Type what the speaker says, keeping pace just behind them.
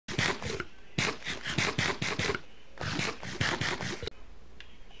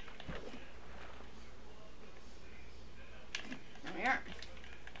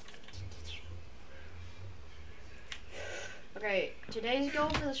today's goal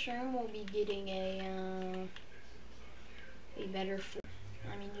for the stream will be getting a better.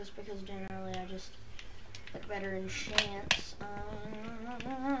 I mean, just because generally I just look better in chance.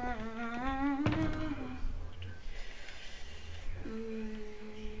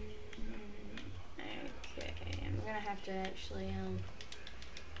 Okay, I'm gonna have to actually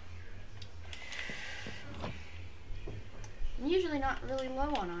I'm usually not really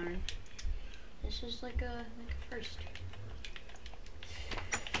low on iron. This is like a first.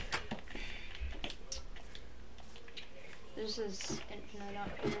 This is infinite up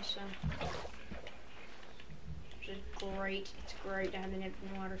here, so which is great. It's great to have an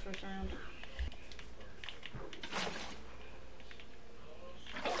infinite water first round.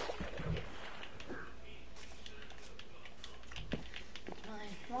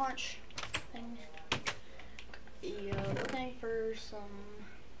 My launch thing. Looking for some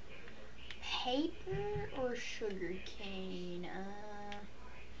paper or sugar cane.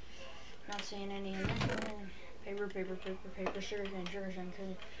 Not seeing any of that. Paper, sugar cane,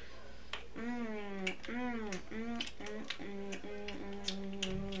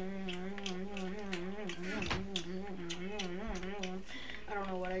 I don't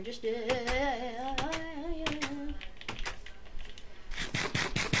know what I just did.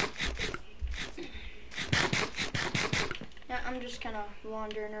 Yeah, I'm just kind of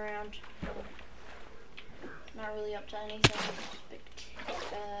wandering around. Not really up to anything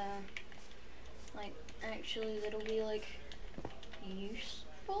like actually that'll be like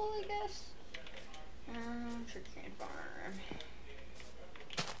useful, I guess. Sugar cane farm.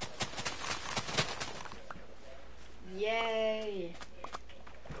 Yay!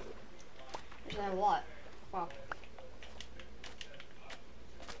 There's that a lot. Wow.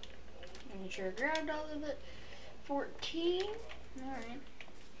 I'm sure I grabbed all of it. 14. Alright.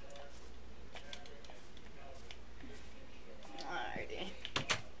 Alrighty.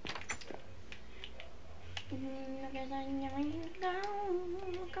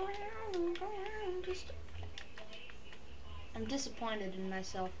 I'm disappointed in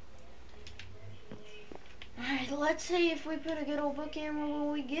myself. Alright, let's see if we put a good old book in. What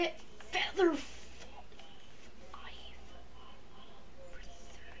will we get? Feather 5.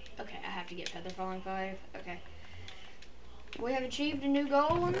 Okay, I have to get feather falling 5. Okay. We have achieved a new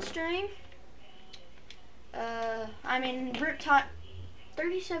goal on the stream. I mean, Rip taught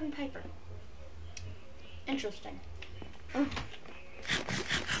 37 paper. Interesting.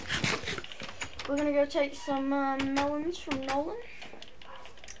 We're gonna go take some melons from Nolan,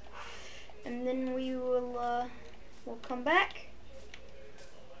 and then we will we'll come back.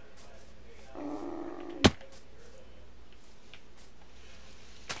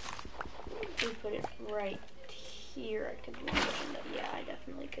 We put it right here. I could mention that. Yeah, I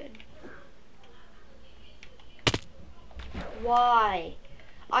definitely could. Why?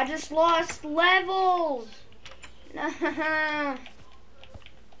 I just lost levels. No.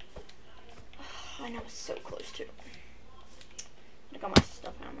 I know, it's so close to it. I got my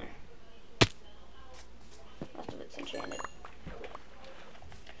stuff down there. Most of it's enchanted.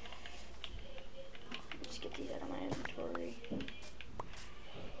 Let's get these out of my inventory.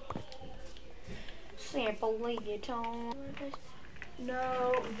 Sample legaton.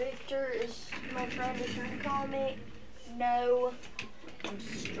 No, Victor is my friend is trying to call me. No, I'm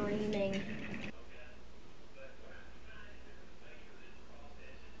streaming.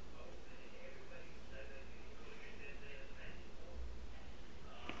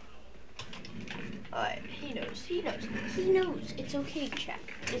 Alright, he knows. It's okay, chat.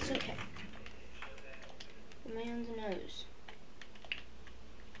 It's okay. The man's knows.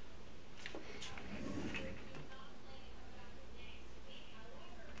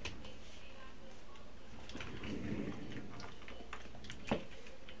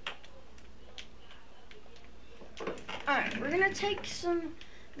 Alright, we're gonna take some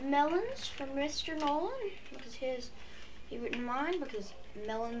melons from Mr. Nolan because he wouldn't mind because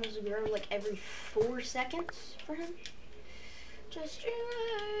melons grow like every 4 seconds for him. Just you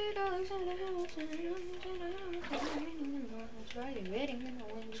wait, Alexander Hamilton, that's right, waiting in the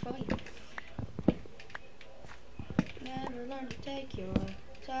wings for you. Never learn to take your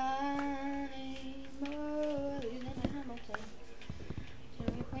time, oh, Alexander Hamilton. So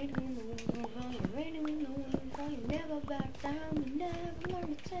you're waiting in the wings while you're waiting in the wings while you never back down, you never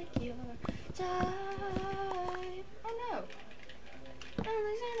learn to take your time. Oh no.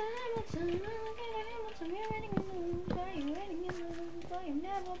 Alexander Hamilton, you're waiting in the wings while you're waiting in the wings while you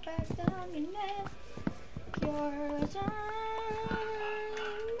never back down, you never your time.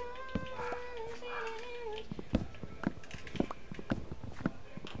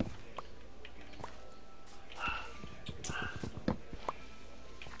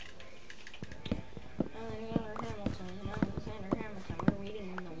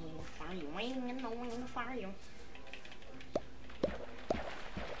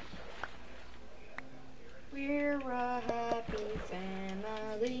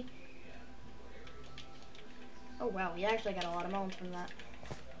 Molly. Oh wow, we actually got a lot of moans from that.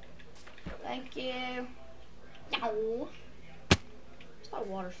 Thank you. Ow. Where's that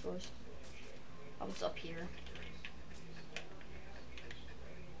water source? Oh, it's up here.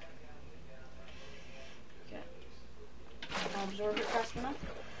 Okay. I'll absorb it fast enough.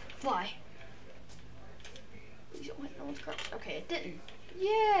 Fly. Please don't hit no one's crops. Okay, it didn't.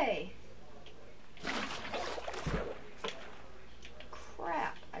 Yay!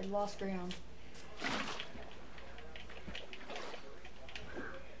 Crap, I lost ground.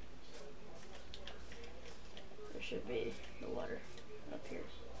 There should be the water up here.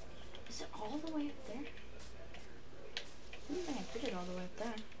 Is it all the way up there? I don't think I put it all the way up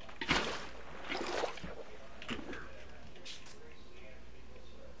there.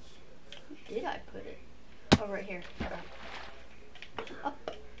 Where did I put it? Oh, right here. Up.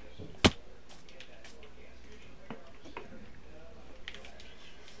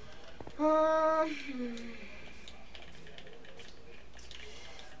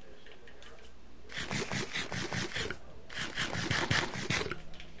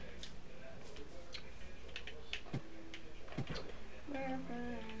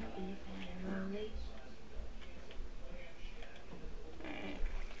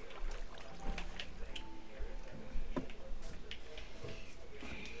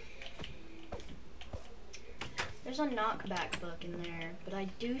 There's a knockback book in there, but I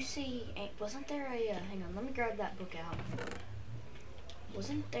do see, wasn't there a, hang on, let me grab that book out.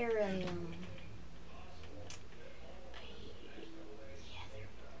 Wasn't there a, yeah, there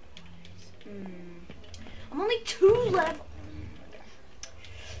was. I'm only 2 levels.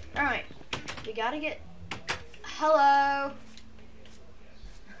 Alright, we gotta get, hello.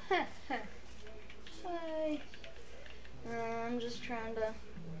 Hi. I'm just trying to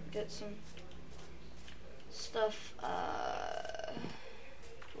get some stuff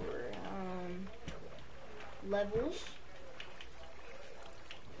for levels.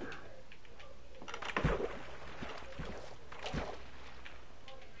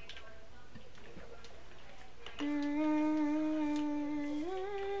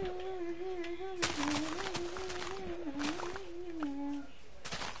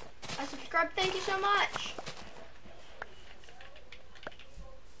 I subscribe. Thank you so much.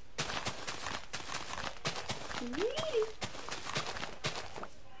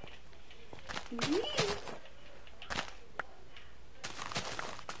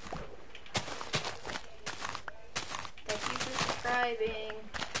 Thank you for subscribing.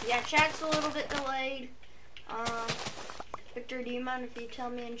 Yeah, chat's a little bit delayed. Victor, do you mind if you tell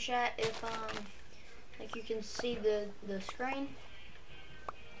me in chat if like you can see the screen?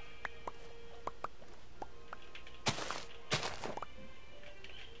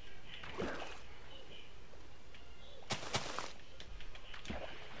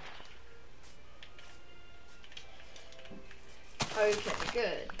 Okay,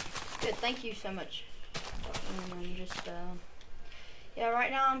 good. Good, thank you so much. And I'm just, yeah, right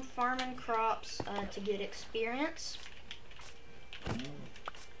now I'm farming crops to get experience.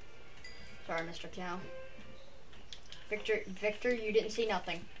 Sorry, Mr. Cow. Victor, you didn't see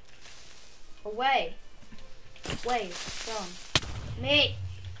nothing. Away. Away from me.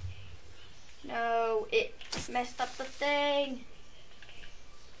 No, it messed up the thing.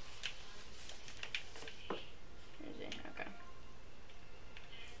 Okay.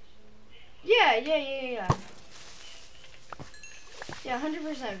 Yeah. Yeah,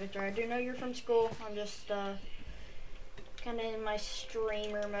 100%, Victor. I do know you're from school. I'm just, kind of in my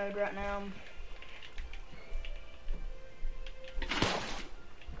streamer mode right now.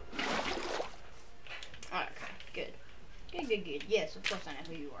 Okay, good. Yes, of course I know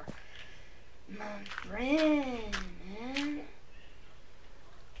who you are. My friend, man.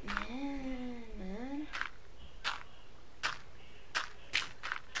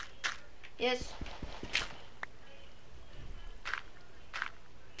 Yes.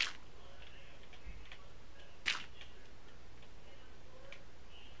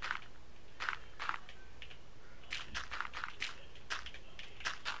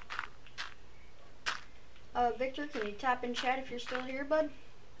 Victor, can you tap in chat if you're still here, bud?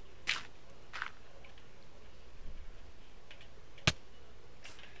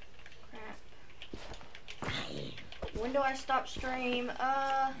 Crap. When do I stop stream?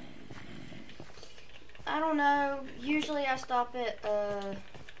 I don't know. Usually I stop it, a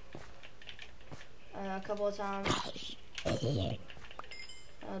couple of times.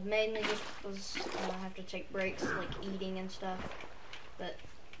 Mainly just because I have to take breaks, like eating and stuff. But,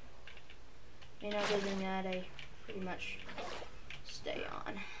 you know, other than that, I pretty much stay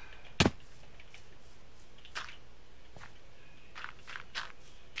on.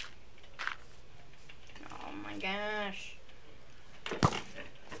 gosh.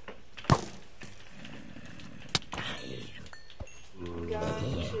 I'm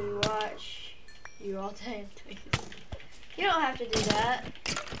going to watch you all day. You don't have to do that.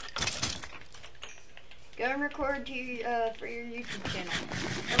 Go and record to for your YouTube channel.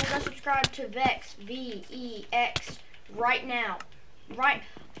 And go subscribe to Vex, V-E-X, right now.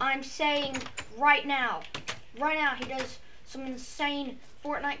 I'm saying right now. Right now, he does some insane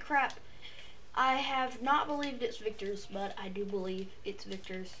Fortnite crap. I have not believed it's Victor's, but I do believe it's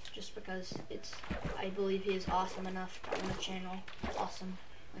Victor's, just because I believe he is awesome enough on the channel. Awesome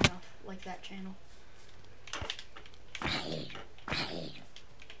enough, like that channel.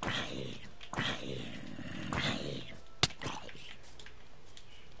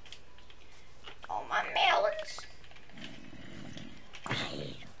 Oh, my melons.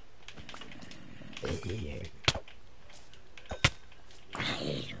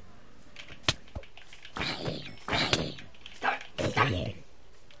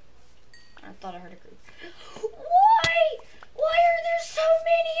 I thought I heard a group. Why are there so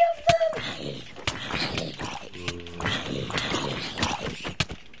many of them?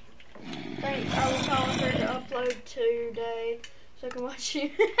 Thanks, I was telling her to upload today so I can watch you.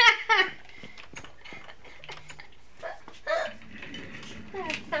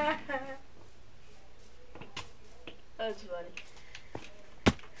 That's funny.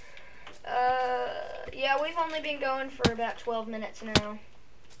 Yeah, we've only been going for about 12 minutes now.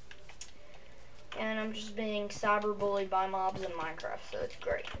 And I'm just being cyberbullied by mobs in Minecraft, so it's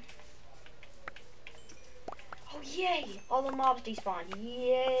great. Oh, yay! All the mobs despawned.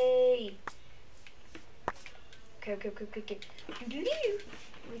 Yay! Okay.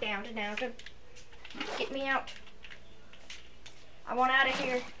 I'm down to now. Get me out. I want out of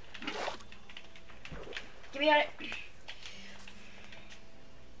here. Get me out of here.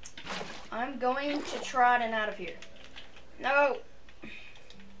 I'm going to trot and out of here. No!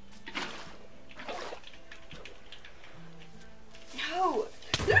 No!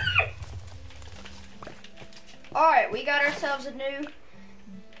 Alright, we got ourselves a new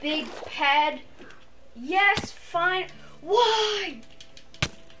big pad. Yes, fine. Why?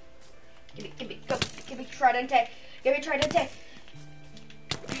 Give me trident. Give me trident.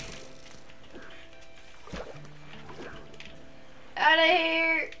 Out of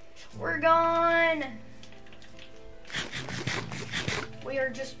here. We're gone. We are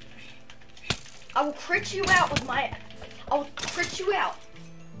just... I will crit you out with my... I will crit you out.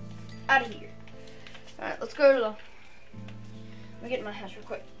 Out of here. Alright, let's go to the... Let me get in my house real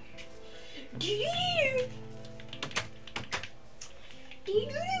quick.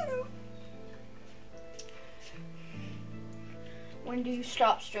 When do you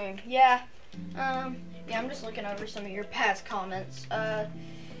stop stream? Yeah, I'm just looking over some of your past comments.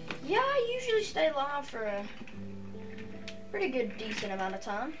 Yeah, I usually stay live for a pretty good, decent amount of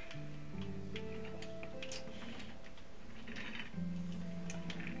time.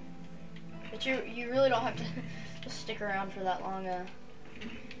 But you really don't have to just stick around for that long.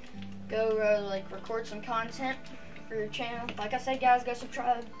 Go like record some content for your channel. Like I said, guys, go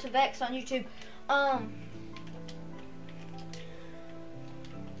subscribe to Vex on YouTube.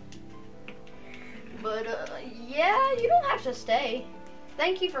 But yeah, you don't have to stay.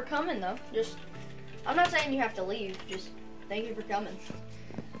 Thank you for coming, though. Just, I'm not saying you have to leave. Just thank you for coming.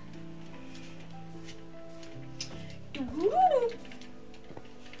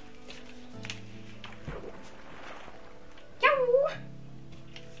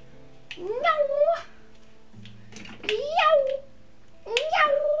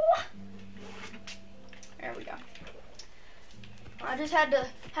 There we go. I just had to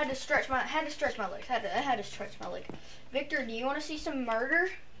stretch my legs. I had to stretch my leg. Victor, do you want to see some murder?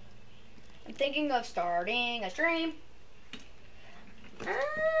 I'm thinking of starting a stream.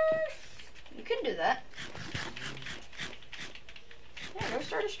 You can do that. Yeah, go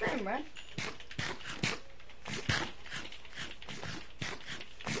start a stream, man.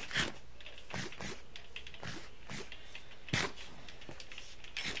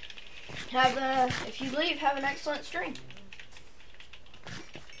 If you leave, have an excellent stream.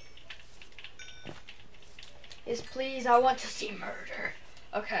 Yes, please, I want to see murder.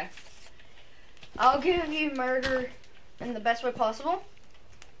 Okay. I'll give you murder in the best way possible,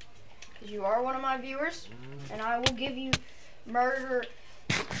 because you are one of my viewers, and I will give you murder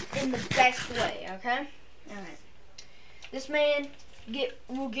in the best way, okay? Alright. This man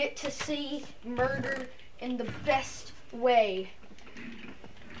will get to see murder in the best way.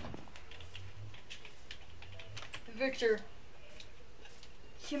 Victor,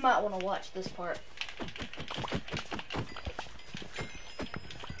 you might want to watch this part.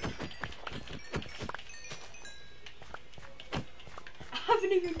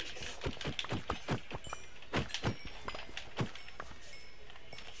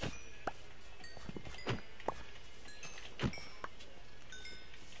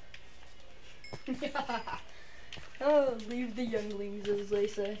 Oh, leave the younglings, as they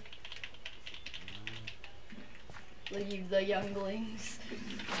say. Leave the younglings.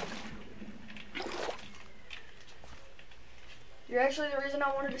 You're actually the reason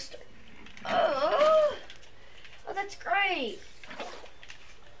I wanted to start. Oh, that's great.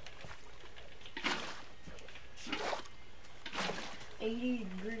 $80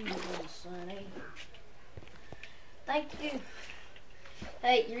 degrees in the sun, eh? Thank you.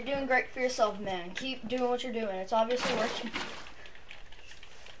 Hey, you're doing great for yourself, man. Keep doing what you're doing. It's obviously working.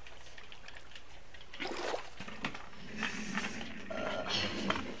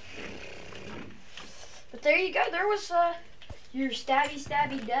 But there you go. There was your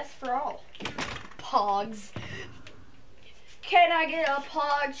stabby death for all. Pogs. Can I get a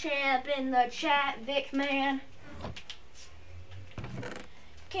pog champ in the chat, Vic man?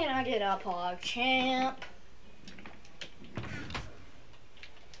 Can I get a pog champ?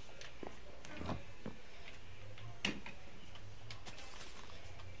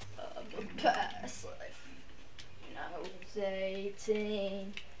 Past life. No, it's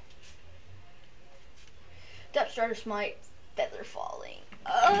 18. Depth starter smite, feather falling.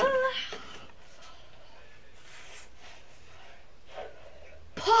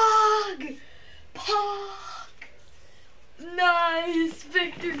 Pog! Pog! Nice!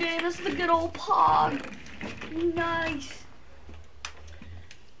 Victor gave us the good old Pog. Nice.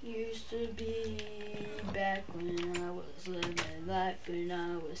 Used to be back when I was living life when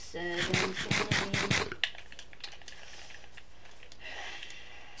I was 17.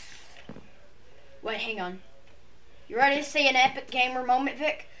 Wait, hang on. You ready to see an epic gamer moment,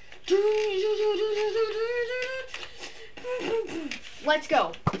 Vic? Let's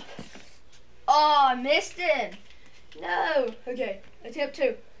go. Oh, I missed it. No. Okay, attempt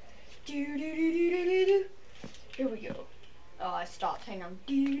 2. Here we go. Oh, I stopped. Hang on.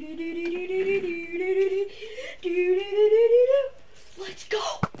 Let's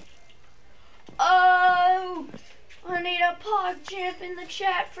go. Oh, I need a Pog champ in the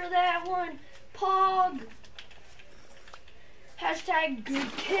chat for that one. Pog. Hashtag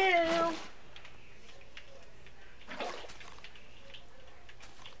good kill.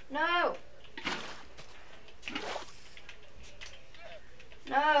 No.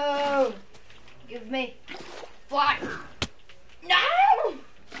 No. Give me. Fly. No.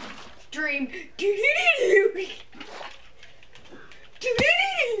 Dream. Do-do-do-do.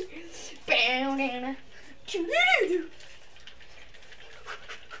 Do-do-do-do. Bow down. Do-do-do-do.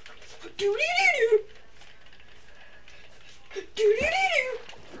 Do-do-do-do. Do-do-do-do.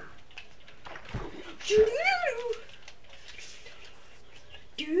 Do-do-do-do.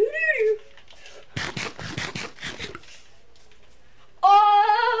 Do-do-do.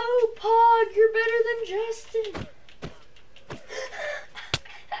 Oh, Pog, you're better than Justin.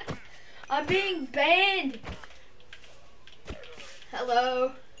 I'm being banned.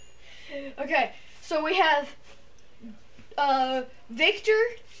 Hello. Okay, so we have Victor,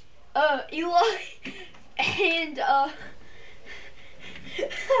 Eli, and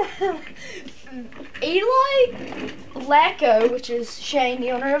Eli, Lacko, which is Shane,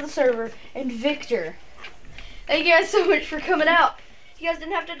 the owner of the server, and Victor. Thank you guys so much for coming out. You guys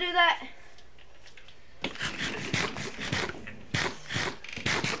didn't have to do that.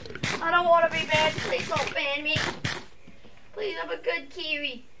 I don't want to be banned. Please don't ban me. Please, I'm a good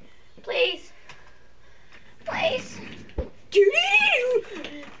Kiwi. Please. Please. Do-do-do-do.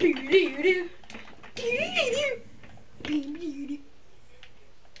 Do-do-do-do. Do-do-do-do. Do-do-do-do.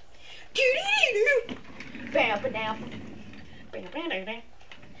 Do-do-do-do. Bow-ba-dow. Bow-ba-dow-dow.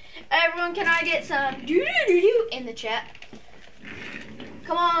 Everyone, can I get some do-do-do-do in the chat?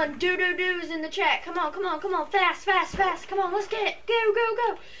 Come on, do-do-do's in the chat. Come on, come on, come on. Fast, fast, fast. Come on, let's get it. Go, go,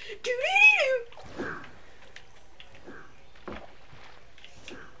 go. Do-do-do-do.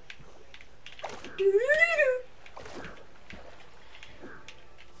 Do-do-do-do.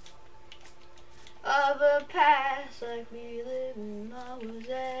 Of a past like we lived when I was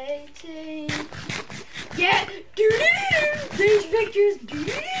 18. Yeah, do-do-do-do. There's Victor's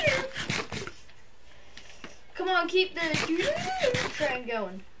do-do-do-do. Come on, keep the do-do-do-do train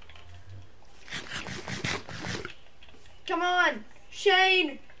going. Come on,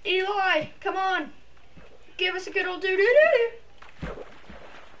 Shane, Eli, come on. Give us a good old do-do-do-do.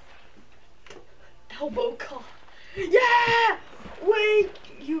 Elbow cough. Yeah! Wait,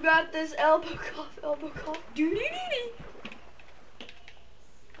 you got this elbow cough, do-do-do-do.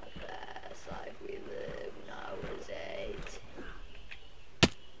 That's like we lived when I was 8.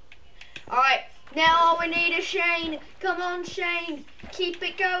 Now all we need is Shane. Come on, Shane. Keep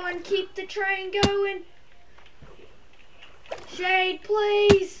it going. Keep the train going. Shade,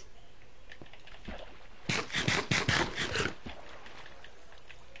 please.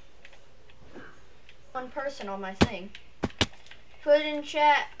 One person on my thing. Put in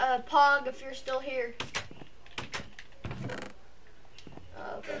chat, Pog, if you're still here.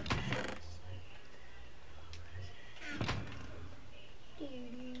 Okay.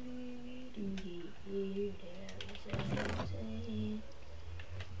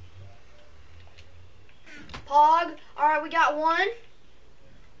 Pog, alright, we got one.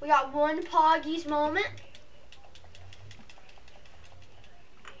 We got one Poggy's moment.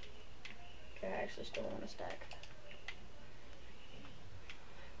 Okay, I actually still want to stack.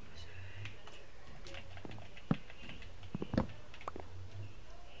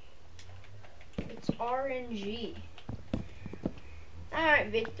 It's RNG.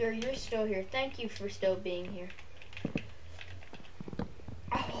 Alright, Victor, you're still here. Thank you for still being here.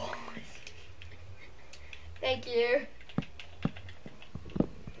 Oh. Thank you.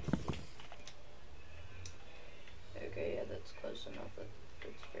 Okay, yeah, that's close enough.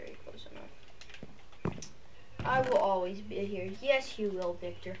 That's very close enough. I will always be here. Yes, you will,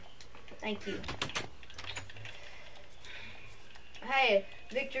 Victor. Thank you. Hey,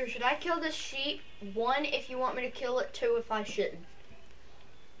 Victor, should I kill this sheep? 1, if you want me to kill it. 2, if I shouldn't.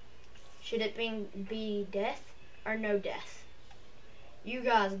 Should it be death or no death? You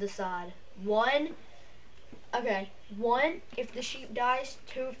guys decide. 1, okay. 1, if the sheep dies.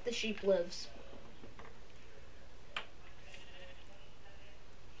 2, if the sheep lives.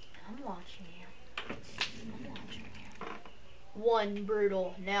 I'm watching you. I'm watching you. 1,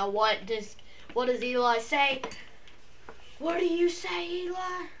 brutal. Now what does Eli say? What do you say,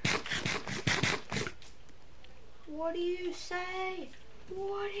 Eli? What do you say?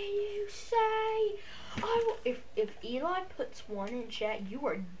 What do you say? If Eli puts 1 in chat, you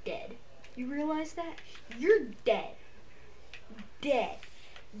are dead. You realize that? You're dead. Dead.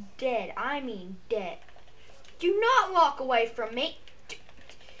 Dead. I mean dead. Do not walk away from me.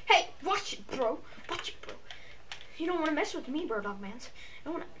 Hey, watch it, bro. Watch it, bro. You don't want to mess with me, Birdog Mans. I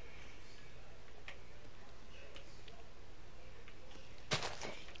don't want to.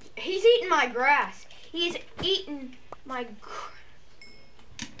 He's eating my grass. He's eating my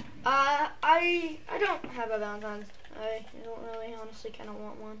I don't have a Valentine's. I don't really honestly kind of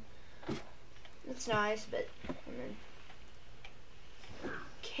want one. It's nice, but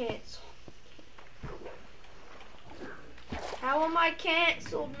cancel. How am I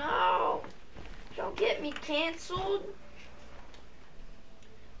canceled? No. Don't get me canceled.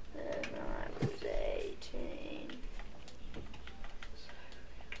 Then I was 18.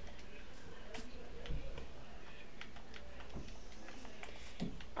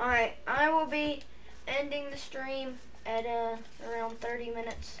 Alright, I will be ending the stream at around 30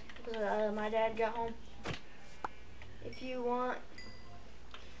 minutes because my dad got home. If you want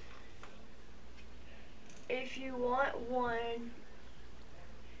one,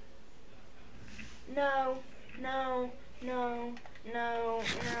 no,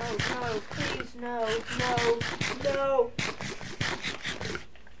 please, no.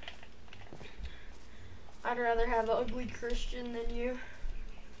 I'd rather have an ugly Christian than you.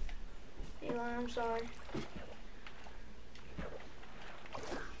 Eli, I'm sorry.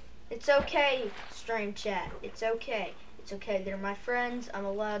 It's okay, stream chat. It's okay. It's okay. They're my friends. I'm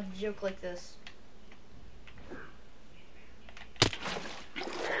allowed to joke like this.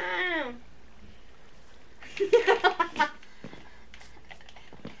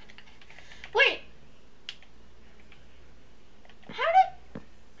 Wait.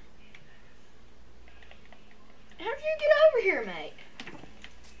 How'd you get over here, mate?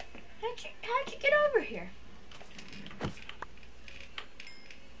 How'd you get over here?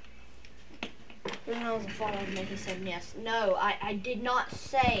 Even though it was a follow me, he said yes. No, I did not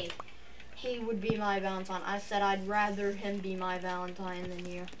say he would be my Valentine. I said I'd rather him be my Valentine than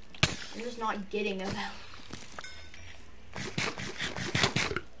you. I'm just not getting a Valentine.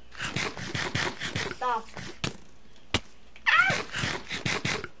 Stop.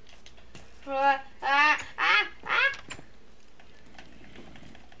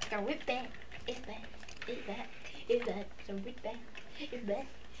 Gonna whip back. It's back. It's back. It's back. Gonna whip back. It's back.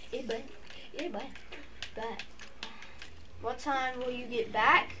 It's back. It's back. Back. What time will you get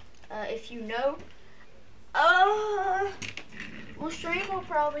back? If you know. Well, stream will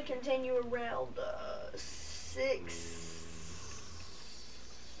probably continue around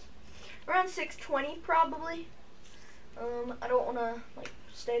 6:20 probably. I don't want to like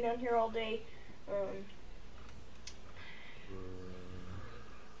stay down here all day.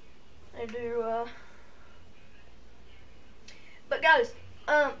 gonna do, but guys,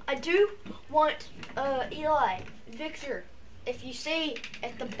 I do want, Eli, Victor, if you see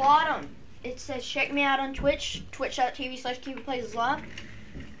at the bottom, it says check me out on Twitch, twitch.tv/QBPlaysLive.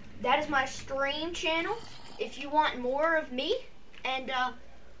 That is my stream channel. If you want more of me and,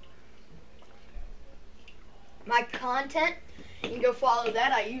 my content, you can go follow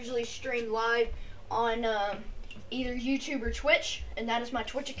that. I usually stream live on, either YouTube or Twitch, and that is my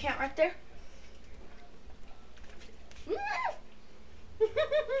Twitch account right there.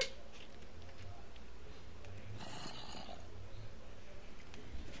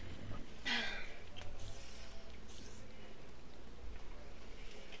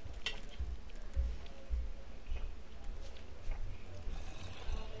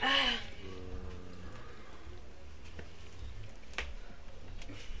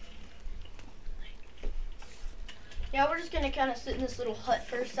 Yeah, we're just gonna kind of sit in this little hut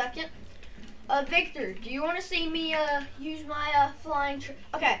for a second. Victor, do you want to see me use my flying?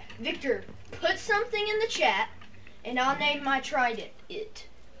 Okay, Victor, put something in the chat, and I'll name my trident it.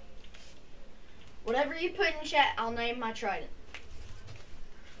 Whatever you put in chat, I'll name my trident.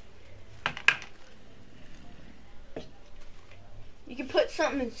 You can put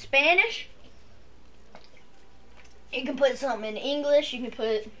something in Spanish. You can put something in English. You can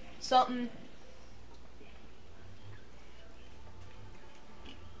put something.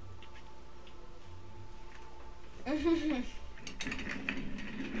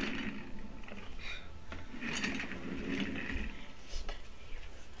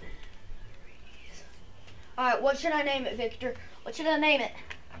 Alright, what should I name it, Victor? What should I name it?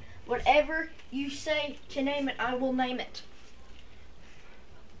 Whatever you say to name it, I will name it.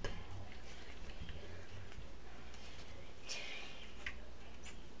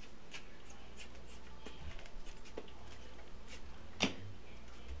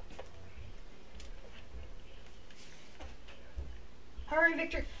 Hurry,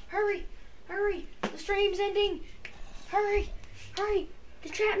 Victor. Hurry. Hurry. The stream's ending. Hurry. Hurry. The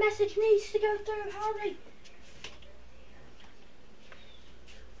chat message needs to go through. Hurry.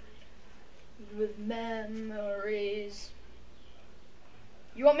 With memories.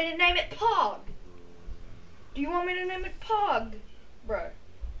 You want me to name it Pog? Do you want me to name it Pog? Bro.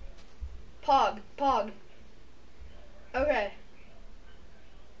 Pog. Pog. Okay.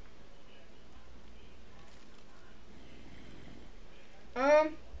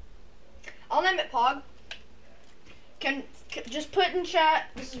 I'll name it Pog. Can just put in chat,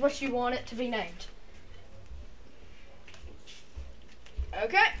 this is what you want it to be named.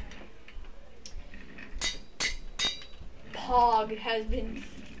 Okay. Pog has been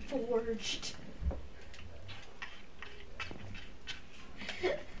forged.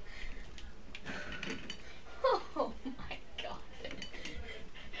 Oh my god.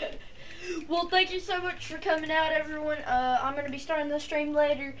 Well, thank you so much for coming out, everyone. I'm going to be starting the stream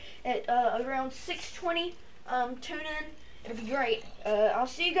later at around 6:20. Tune in. It'll be great. I'll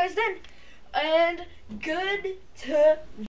see you guys then. And good to